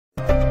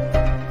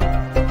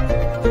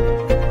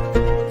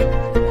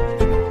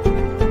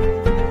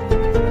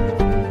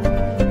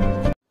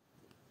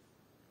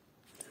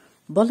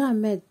Bola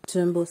Ahmed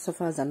Tinubu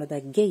suffers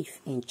another gaffe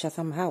in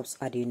Chatham House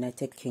at the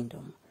United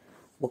Kingdom.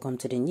 Welcome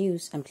to the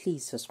news, and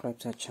please subscribe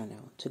to our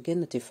channel to get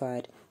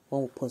notified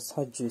when we post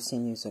hot juicy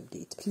news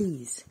updates.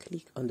 Please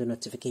click on the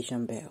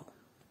notification bell.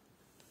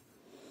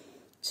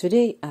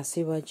 Today,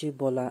 Asiwaju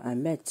Bola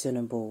Ahmed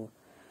Tinubu,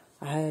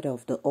 ahead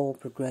of the All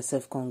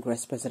Progressive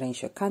Congress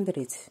presidential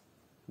candidate,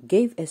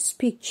 gave a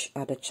speech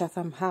at the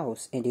Chatham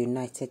House in the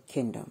United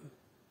Kingdom.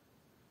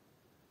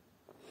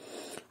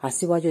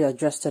 Asiwaju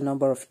addressed a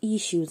number of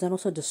issues and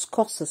also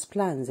discussed his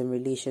plans in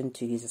relation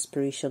to his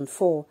aspiration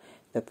for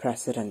the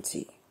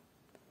presidency.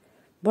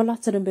 Bola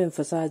Tinubu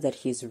emphasized that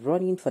he is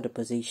running for the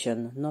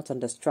position not on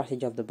the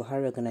strategy of the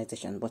Buhari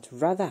organization, but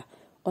rather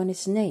on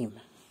his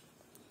name.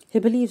 He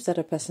believes that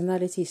a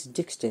personality is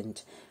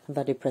distinct and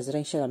that the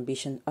presidential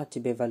ambition ought to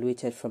be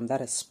evaluated from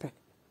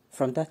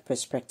that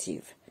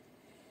perspective.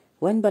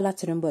 When Bola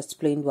Tinubu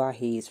explained why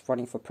he is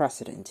running for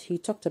president, he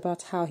talked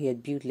about how he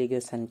had built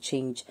Lagos and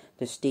changed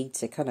the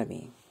state's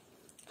economy.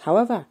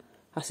 However,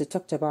 as he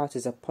talked about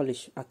his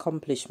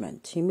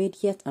accomplishment, he made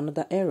yet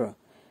another error,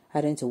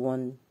 adding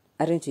to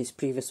his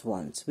previous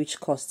ones, which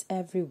caused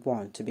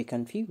everyone to be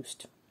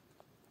confused.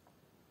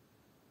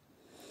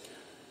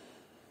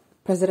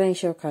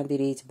 Presidential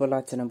candidate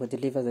Bola Tinubu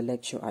delivered a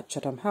lecture at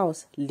Chatham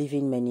House,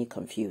 leaving many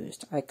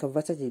confused. I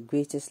converted the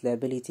greatest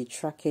liability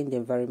tracking the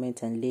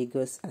environment and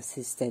Lagos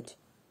assisted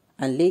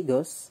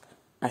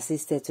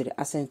to the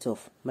ascent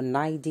of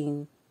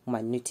managing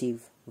manutive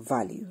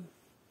value.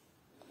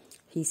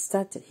 He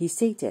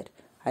stated,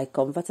 I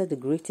converted the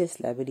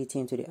greatest liability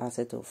into the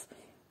asset of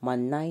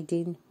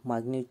managing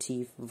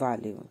manutive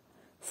value,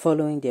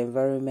 following the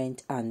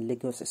environment and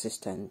Lagos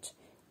assistant.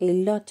 A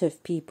lot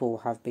of people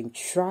have been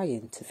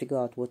trying to figure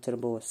out what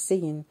Tinubu was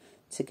saying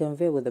to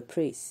convey with the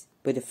phrase,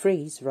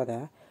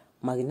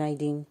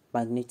 managing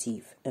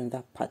manutive in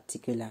that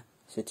particular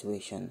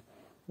situation.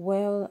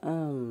 Well,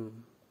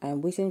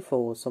 I'm waiting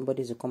for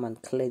somebody to come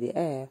and clear the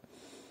air.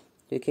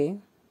 Okay?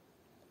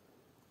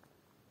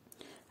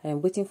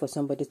 I'm waiting for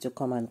somebody to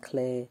come and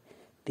clear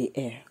the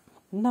air.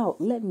 Now,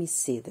 let me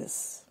say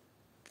this.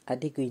 Are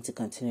they going to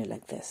continue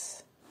like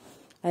this?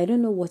 I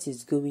don't know what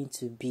is going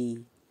to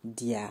be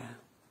their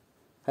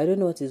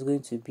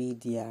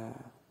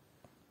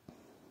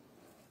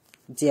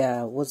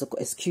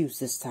excuse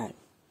this time.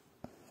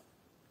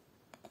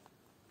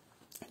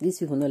 These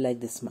people don't like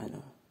this man.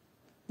 No?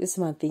 This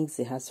man thinks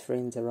he has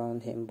friends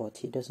around him, but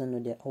he doesn't know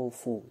they're all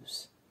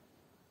fools.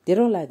 They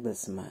don't like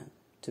this man,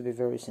 to be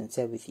very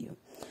sincere with you.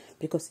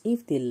 Because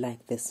if they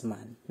like this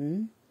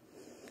man,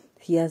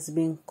 he has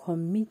been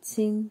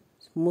committing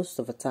most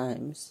of the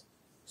times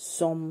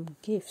some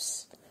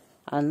gifts.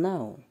 And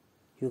now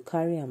you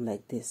carry him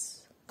like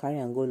this. Carry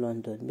and go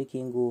London, make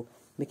him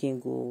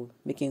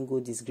go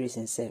disgrace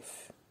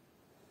himself.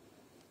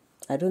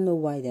 I don't know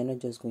why they're not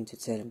just going to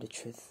tell him the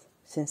truth.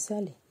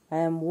 Sincerely, I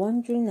am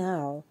wondering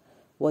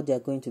what they're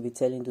going to be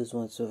telling those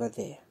ones over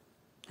there.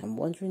 I'm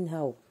wondering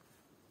how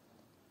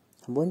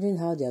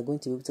they are going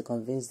to be able to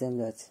convince them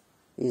that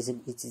it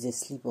is a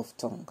slip of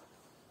tongue.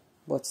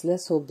 But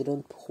let's hope they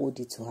don't hold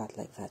it to heart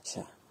like that,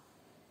 sha.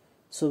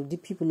 So the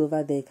people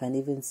over there can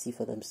even see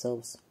for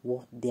themselves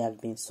what they have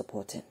been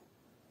supporting.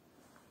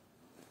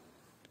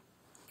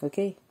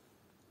 Okay?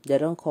 They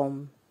don't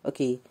come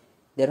again,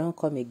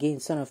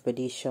 son of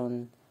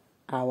perdition,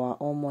 our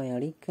Omo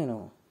Enrique,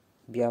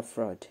 be a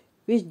fraud.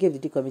 Which gift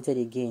did he committed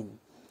again?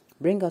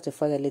 Bring out a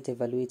father, let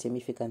evaluate him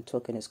if he can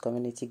talk in his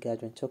community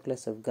gathering, talk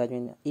less of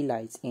gathering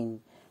elites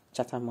in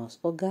Chatham House.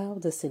 Oh God, all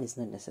this thing is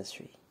not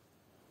necessary.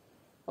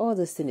 All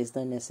this thing is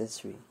not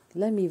necessary.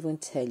 Let me even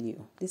tell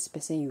you, this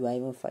person you are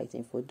even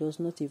fighting for does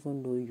not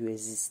even know you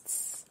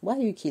exist. Why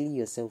are you killing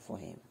yourself for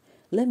him?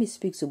 Let me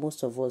speak to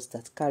most of us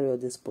that carry all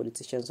these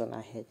politicians on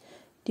our head.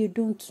 They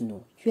don't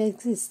know you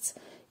exist.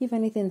 If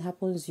anything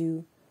happens to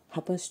you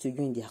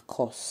in their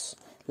cause.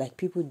 Like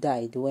people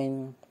died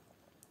when,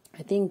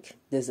 I think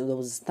there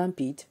was a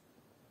stampede.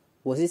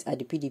 Was it at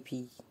the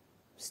PDP,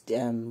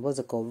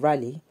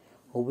 rally,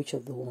 or which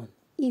of the one?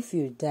 If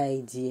you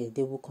die there,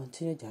 they will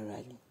continue their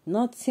rally.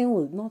 Nothing.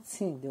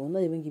 They will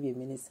not even give you a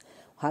minute.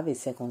 Have a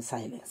second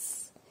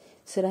silence.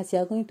 So that you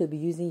are going to be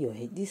using your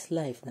head. This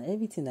life, now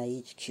everything at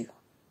HQ.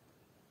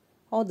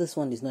 All this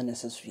one is not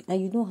necessary. And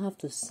you don't have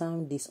to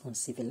sound this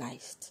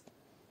uncivilized.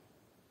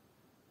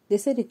 They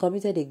said he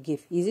committed a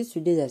gift. Is it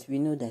today that we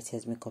know that he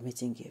has been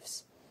committing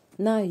gifts?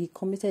 Now he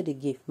committed a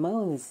gift. My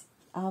own is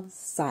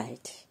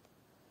outside.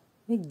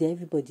 Make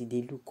everybody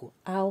they look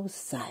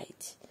outside.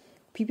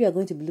 People are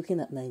going to be looking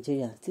at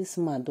Nigeria. This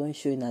man don't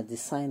show in at the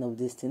sign of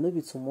this thing.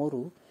 Maybe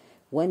tomorrow,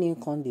 when he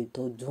come they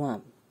do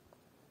him.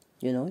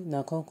 You know,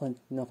 now come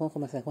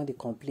as I when they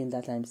complain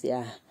that time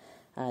say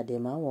the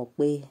man won't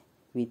pay.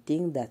 We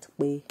think that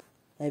way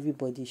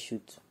everybody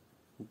should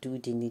do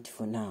the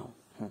needful now.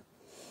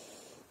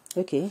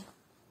 Okay.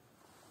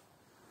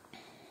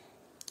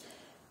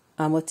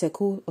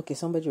 Amoteku, okay,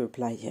 somebody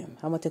replied him.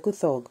 Amoteku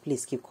thug,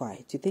 please keep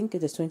quiet. You think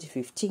it is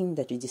 2015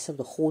 that you deserve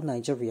the whole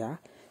Nigeria?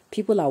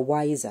 People are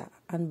wiser.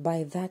 And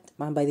by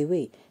the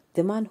way,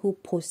 the man who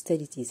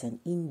posted it is an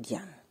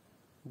Indian.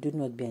 do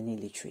not be an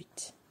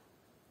illiterate.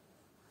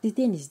 The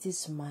thing is,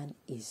 this man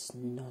is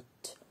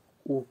not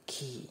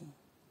okay.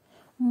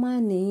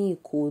 Man ain't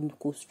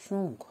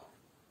strong.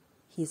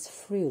 He's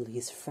frail,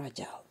 he's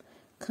fragile.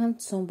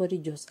 Can't somebody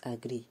just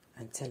agree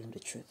and tell him the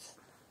truth?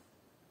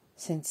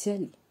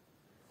 Sincerely.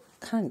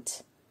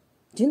 Can't.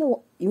 Do you know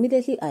what?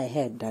 Immediately I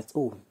heard that,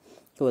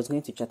 he was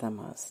going to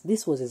Chatham's.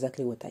 This was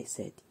exactly what I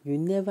said. You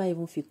never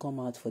even feel come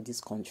out for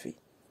this country.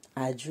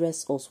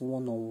 Address us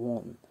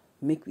one-on-one.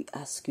 Make we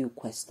ask you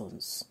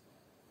questions.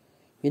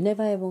 You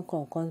never even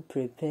come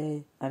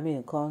prepare.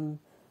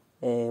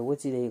 What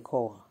did they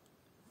call?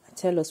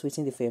 Tell us what's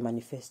in the for your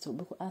manifesto. We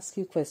will ask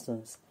you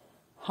questions.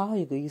 How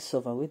you going to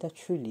survive? Whether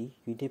truly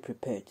you did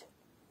prepared.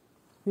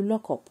 You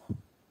lock up.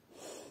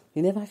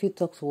 You never feel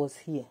talk to us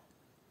here.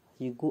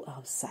 You go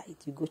outside.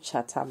 You go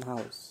Chatham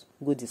house.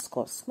 Go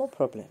discuss. No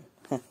problem.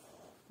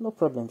 No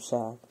problem,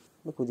 child.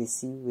 Look what they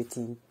see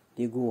waiting.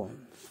 They go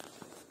on.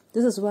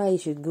 This is why he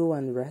should go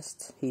and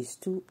rest. He's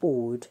too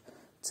old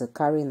to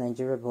carry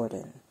Nigeria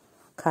burden.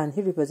 Can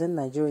he represent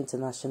Nigeria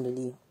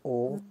internationally,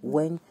 or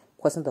when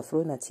questions are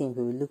thrown at him, he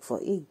will look for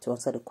aid to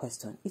answer the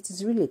question? It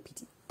is really a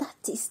pity.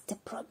 That is the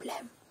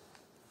problem.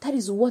 That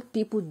is what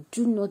people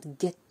do not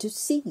get to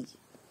see.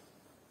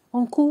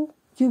 Uncle,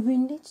 you will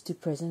need to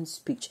present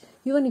speech.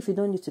 Even if you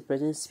don't need to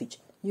present speech,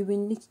 you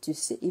will need to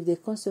say, if they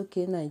come say,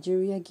 okay,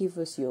 Nigeria, give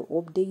us your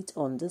update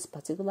on this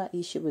particular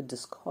issue we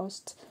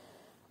discussed,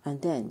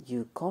 and then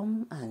you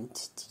come and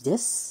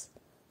this.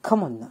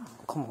 Come on now.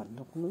 Come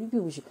on. Maybe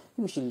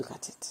we should look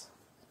at it.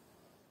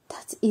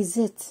 That is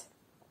it.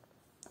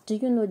 Do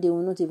you know they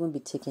will not even be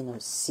taken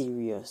us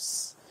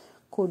serious?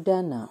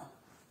 Koda now.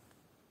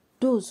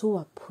 Those who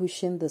are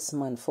pushing this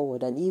man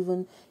forward, and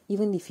even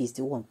if he's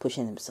the one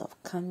pushing himself,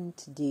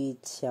 can't they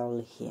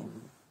tell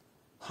him?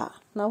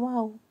 Now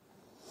wow.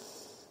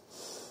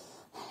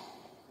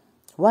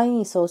 Why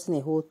insulting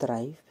a whole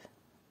tribe?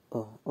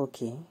 Oh,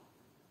 okay.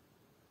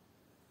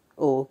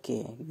 Oh,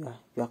 okay.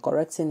 You are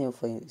correcting him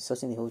for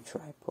insulting the whole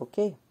tribe.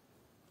 Okay.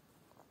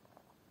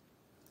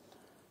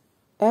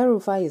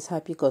 El-Rufai is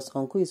happy because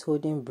Uncle is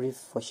holding brief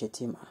for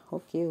Shetima.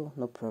 Okay,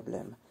 no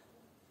problem.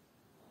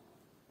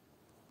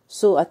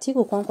 So,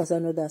 Atiku Kwankwaso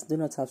and others do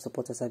not have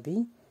supporters,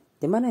 Abi.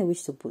 The manner in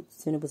which to put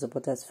Tinubu'S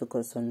supporters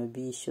focus on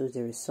Obi shows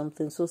there is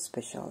something so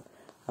special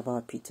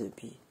about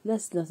P2B.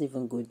 Let's not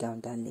even go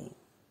down that lane.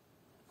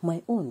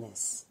 My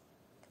owners,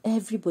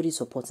 everybody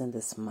supporting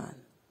this man.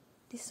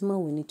 This man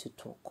will need to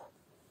talk.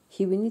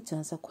 He will need to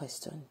answer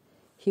questions.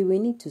 He will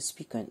need to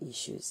speak on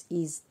issues.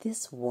 Is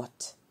this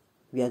what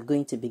we are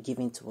going to be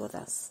giving to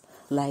others?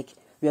 Like,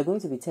 we are going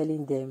to be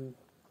telling them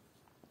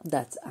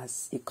that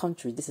as a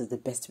country, this is the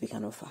best we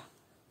can offer.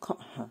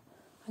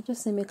 I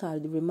just say, make a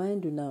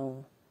remind you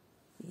now,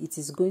 it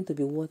is going to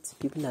be what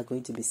people are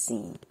going to be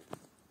seeing.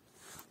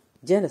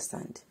 Do you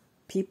understand?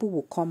 People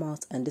will come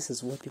out and this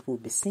is what people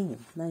will be seeing.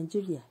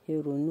 Nigeria,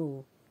 hero,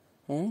 no.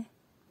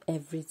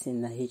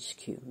 Everything in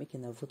HQ,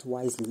 making a vote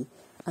wisely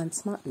and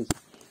smartly.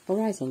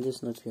 Alright, on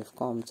this note, we have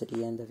come to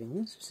the end of the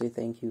news. So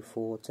thank you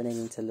for tuning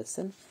in to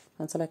listen.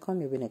 Until I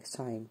come here next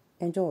time,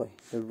 enjoy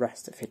the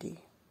rest of your day.